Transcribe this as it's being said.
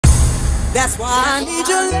That's why I need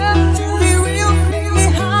your love to be real. Make me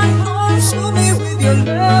high on, show me with your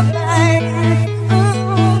love, babe.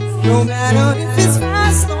 No matter if it's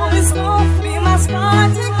fast or it's slow, be my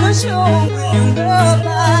spot, take control with your love,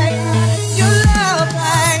 babe. Your love,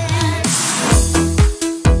 babe.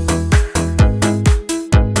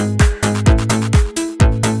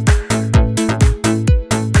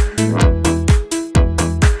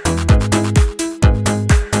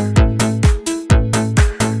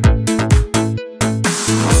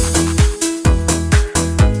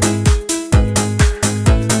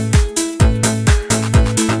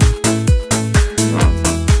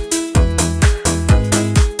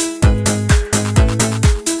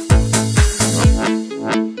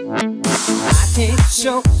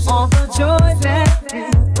 Show all the joy that you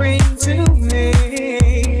bring to me,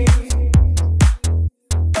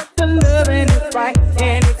 but the love ain't it right,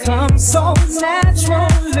 and it comes so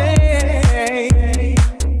naturally.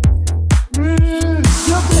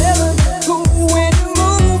 You're clever, you're cool when you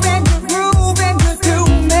move and you groove and you do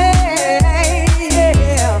me.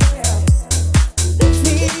 Yeah. Lift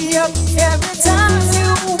me up every time you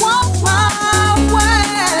walk my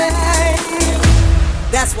way.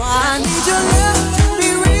 That's why I need your love.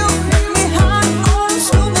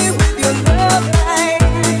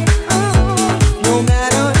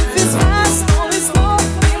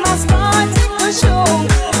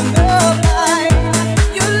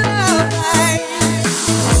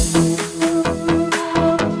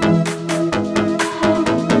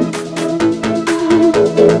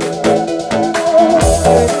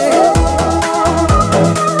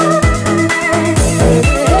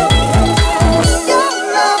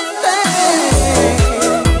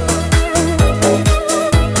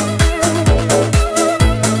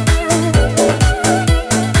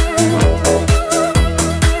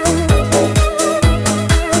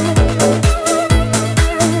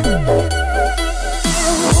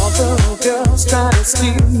 Try to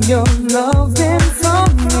steal your love.